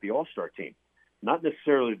league make the all-star team. Not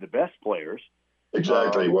necessarily the best players.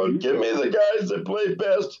 Exactly. Well, give me the guys that play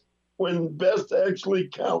best when best actually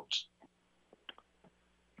counts.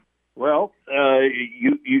 Well,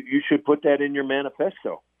 you should put that in your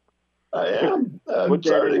manifesto. I am. Put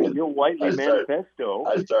that in your Whiteley manifesto.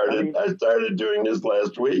 I started doing this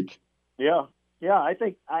last week. Yeah. I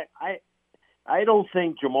think I don't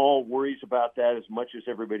think Jamal worries about that as much as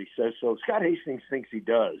everybody says so. Scott Hastings thinks he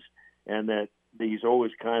does, and that he's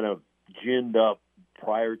always kind of ginned up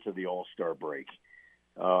prior to the All-Star break.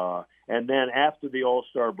 And then after the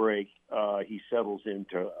All-Star break, he settles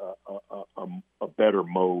into a better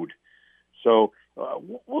mode. So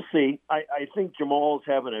we'll see. I think Jamal's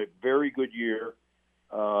having a very good year.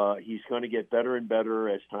 He's going to get better and better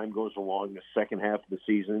as time goes along. The second half of the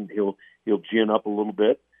season, he'll gin up a little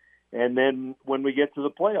bit. And then when we get to the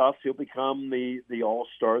playoffs, he'll become the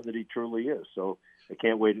all-star that he truly is. So I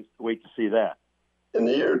can't wait to see that. In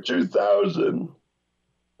the year 2000,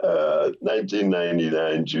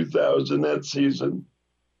 1999-2000, that season,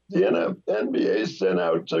 the NBA sent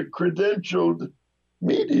out to credentialed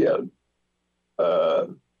media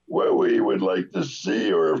what we would like to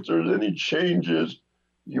see, or if there's any changes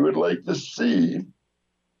you would like to see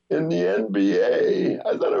in the NBA.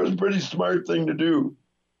 I thought it was a pretty smart thing to do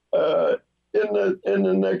in the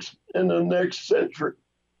next century.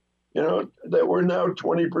 That we're now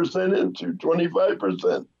 20% into,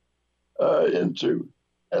 25% into.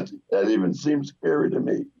 That even seems scary to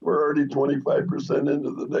me. We're already 25%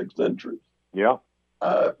 into the next century. Yeah.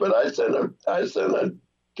 But I sent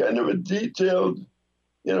kind of a detailed,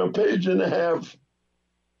 page and a half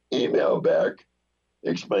email back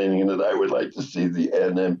explaining that I would like to see the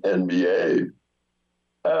NBA.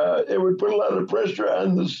 It would put a lot of pressure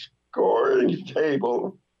on the scoring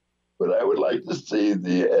table, but I would like to see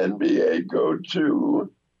the NBA go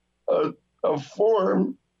to a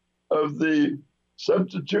form of the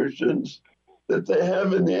substitutions that they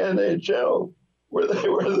have in the NHL, where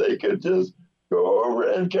they could just go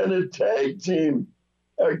over and kind of tag team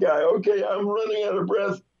a guy. Okay, I'm running out of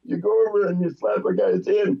breath. You go over and you slap a guy's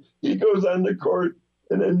hand. He goes on the court,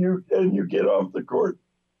 and then you get off the court.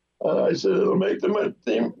 I said it'll make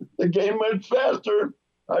the game much faster.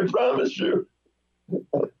 I promise you.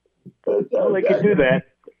 Well, they could do that.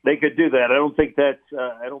 They could do that. I don't think that's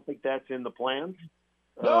in the plans.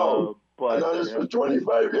 No, but I know this was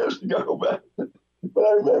 25 years ago, but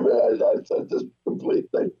I remember I said this complete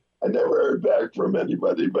thing. I never heard back from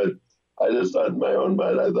anybody, but I just thought in my own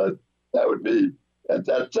mind, I thought that would be, at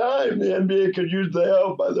that time, the NBA could use the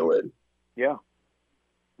help, by the way. Yeah.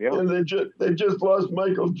 Yeah. And they just lost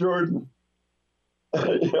Michael Jordan. Yeah,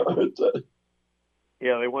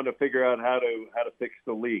 they want to figure out how to fix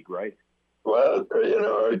the league, right? Well,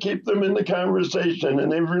 or keep them in the conversation,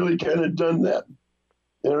 and they've really kind of done that.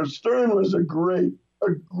 Stern was a great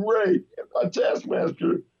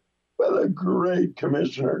taskmaster, but a great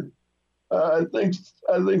commissioner. I think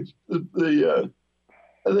the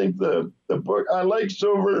book, I like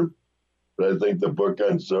Silver, but I think the book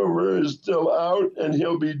on Silver is still out, and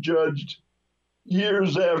he'll be judged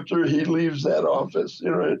years after he leaves that office.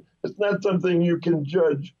 It's not something you can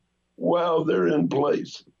judge while they're in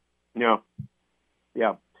place. Yeah.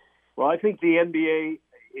 Well, I think the NBA,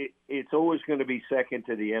 it's always going to be second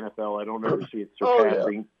to the NFL. I don't ever see it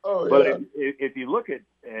surpassing. But if you look at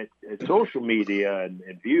social media and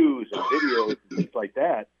views and videos and things like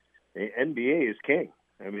that, the NBA is king.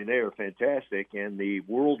 I mean, they are fantastic. And the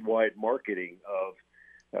worldwide marketing of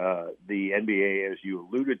the NBA, as you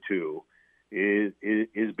alluded to, is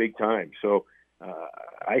big time. So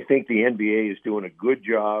I think the NBA is doing a good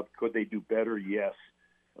job. Could they do better? Yes.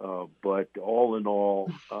 But all in all,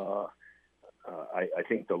 I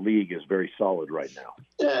think the league is very solid right now.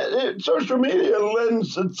 Yeah, social media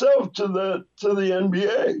lends itself to the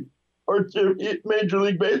NBA or to Major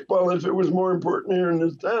League Baseball. If it was more important here in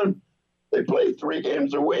this town, they play 3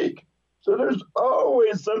 games a week, so there's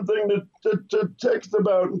always something to text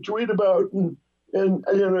about and tweet about, and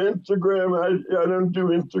Instagram. I don't do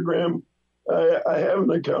Instagram. I have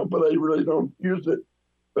an account, but I really don't use it.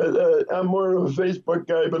 But I'm more of a Facebook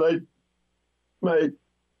guy. But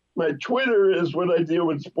my Twitter is what I deal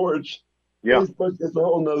with sports. Yeah. Facebook is a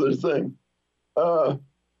whole nother thing. So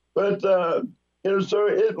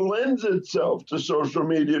it lends itself to social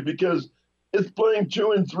media because it's playing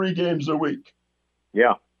 2 and 3 games a week.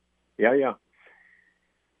 Yeah. There's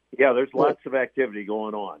lots of activity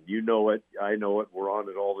going on. You know it. I know it. We're on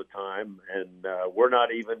it all the time, and we're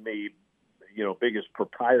not even the biggest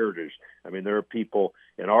proprietors. I mean, there are people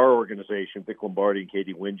in our organization, Vic Lombardi and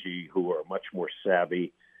Katie Winge, who are much more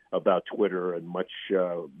savvy about Twitter and much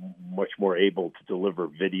more able to deliver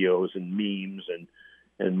videos and memes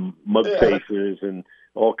and mug faces and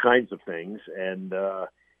all kinds of things, and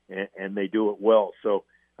they do it well. So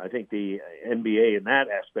I think the NBA in that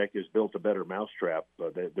aspect has built a better mousetrap.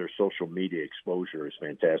 Their social media exposure is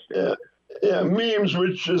fantastic. Yeah, memes,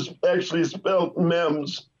 which is actually spelled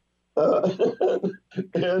mems. But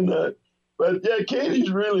Katie's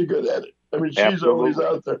really good at it. I mean, she's Absolutely. always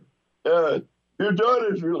out there. Your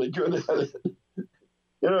daughter's really good at it.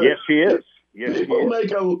 Yes, she is. Yes,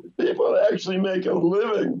 people actually make a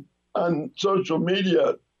living on social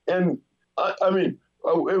media, and that's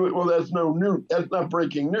no news. That's not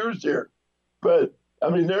breaking news here, but I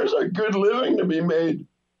mean, there's a good living to be made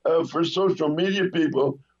for social media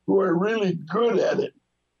people who are really good at it.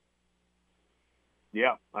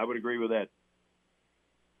 Yeah, I would agree with that.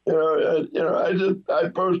 I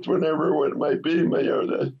post whenever what it might be,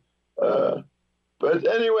 but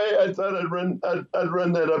anyway, I thought I'd run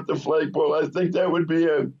that up the flagpole. I think that would be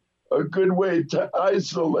a good way to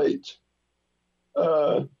isolate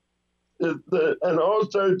an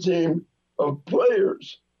all-star team of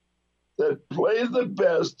players that play the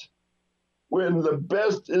best when the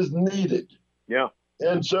best is needed. Yeah.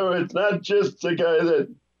 And so it's not just a guy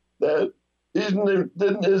that his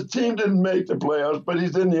team didn't make the playoffs, but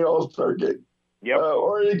he's in the All-Star game. Yep.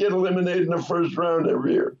 Or you get eliminated in the first round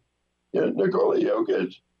every year. Nikola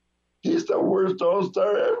Jokic, he's the worst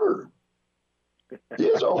All-Star ever.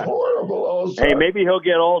 He's a horrible All-Star. Hey, maybe he'll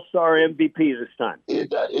get All-Star MVP this time. He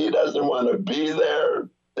doesn't want to be there.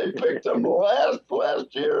 They picked him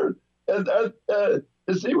last year. And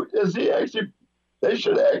Is he actually? They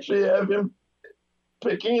should actually have him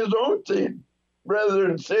picking his own team rather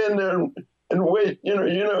than standing there and wait. You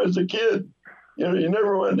know, as a kid, you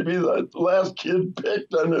never wanted to be the last kid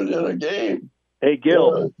picked in a game. Hey,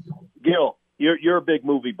 Gil, you're a big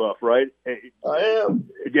movie buff, right? I am.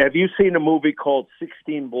 Have you seen a movie called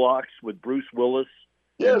 16 Blocks with Bruce Willis?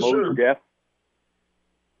 Yeah, and sure. Mos Def?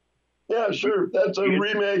 Yeah, sure. That's a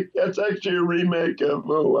remake. That's actually a remake of.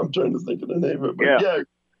 Oh, I'm trying to think of the name of it. But yeah.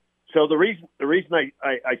 So the reason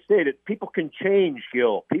I stated, people can change,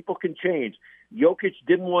 Gil. People can change. Jokic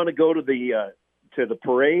didn't want to go to the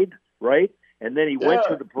parade, right? And then he went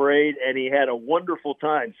to the parade and he had a wonderful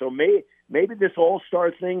time. So maybe this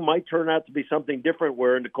All-Star thing might turn out to be something different,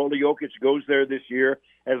 where Nikola Jokic goes there this year,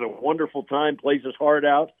 has a wonderful time, plays his heart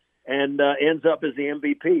out, and ends up as the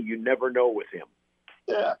MVP. You never know with him.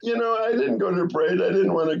 Yeah, I didn't go to the parade. I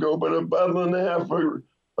didn't want to go, but a bottle and a half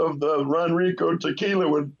of the Ronrico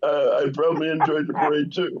tequila I'd probably enjoy the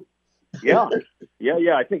parade too. Yeah.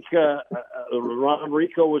 I think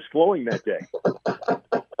Ronrico was flowing that day.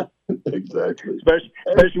 Exactly.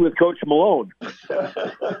 Especially with Coach Malone.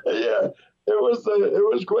 Yeah, it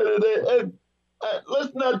was quite a day. And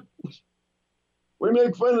let's not. We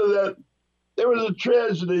make fun of that. There was a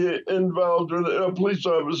tragedy involved with a police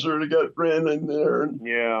officer that got ran in there, and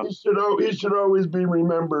he should always be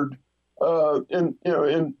remembered. In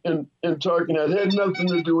talking, it had nothing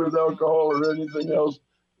to do with alcohol or anything else.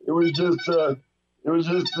 It was just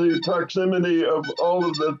the proximity of all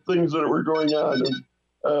of the things that were going on, and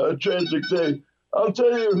a tragic day. I'll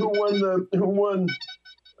tell you who won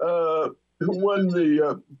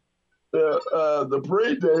the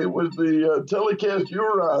parade day was the telecast you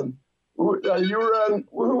were on. Who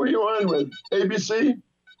were you on with? ABC?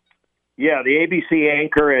 Yeah, the ABC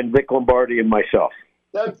anchor and Vic Lombardi and myself.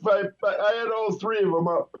 I had all three of them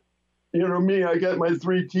up. Me, I got my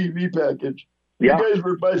 3 TV package. Yeah. You guys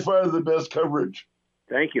were by far the best coverage.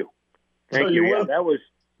 Thank you. Thank you. Yeah, that was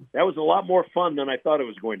a lot more fun than I thought it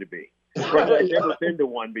was going to be. I'd never been to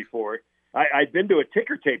one before. I'd been to a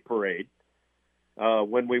ticker tape parade.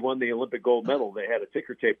 When we won the Olympic gold medal, they had a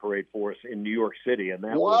ticker tape parade for us in New York City, and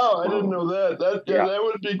that I didn't know that. That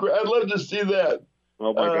would be great. I'd love to see that.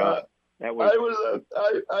 Oh my God, that was.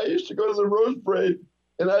 I used to go to the Rose Parade,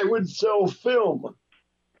 and I would sell film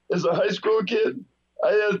as a high school kid.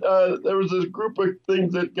 I had there was this group of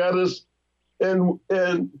things that got us, and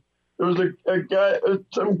there was a guy,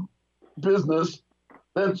 some business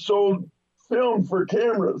that sold film for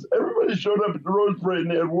cameras. Everybody showed up at the Rose Parade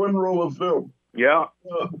and they had one roll of film. Yeah.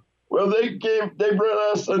 Well, they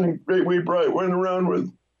brought us, and we went around with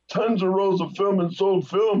tons of rolls of film and sold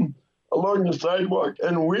film along the sidewalk,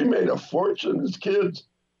 and we made a fortune as kids,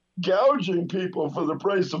 gouging people for the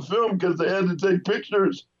price of film because they had to take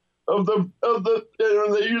pictures of the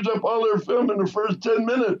they used up all their film in the first 10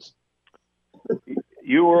 minutes.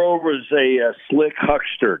 You were over as a slick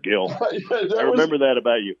huckster, Gil. I remember that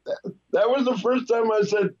about you. That was the first time I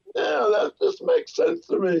said, "Yeah, that just makes sense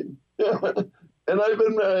to me." Yeah. And I've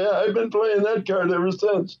been playing that card ever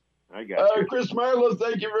since. I got you. Chris Marlowe,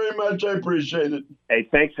 thank you very much. I appreciate it. Hey,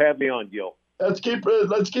 thanks for having me on, Gil. Let's keep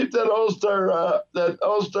that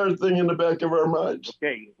all-star thing in the back of our minds.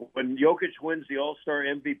 Okay, when Jokic wins the All-Star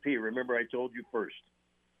MVP, remember I told you first.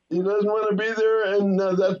 He doesn't want to be there, and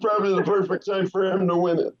that's probably the perfect time for him to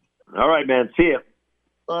win it. All right, man. See ya.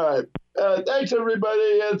 All right. Thanks,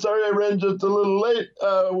 everybody. Sorry I ran just a little late.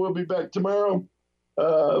 We'll be back tomorrow.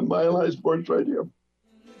 Mile High Sports Radio.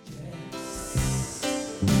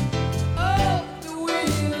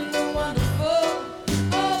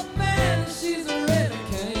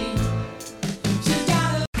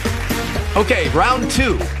 Okay, round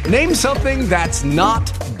 2. Name something that's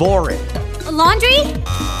not boring. A laundry?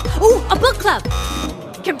 Ooh, a book club.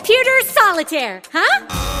 Computer solitaire, huh?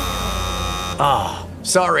 Ah,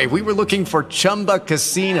 sorry, we were looking for Chumba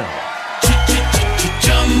Casino.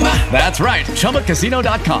 That's right,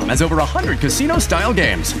 ChumbaCasino.com has over 100 casino-style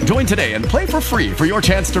games. Join today and play for free for your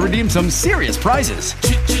chance to redeem some serious prizes.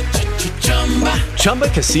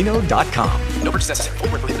 ChumbaCasino.com. No purchase necessary.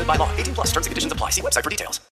 Void where prohibited by law. 18+ terms and conditions apply. See website for details.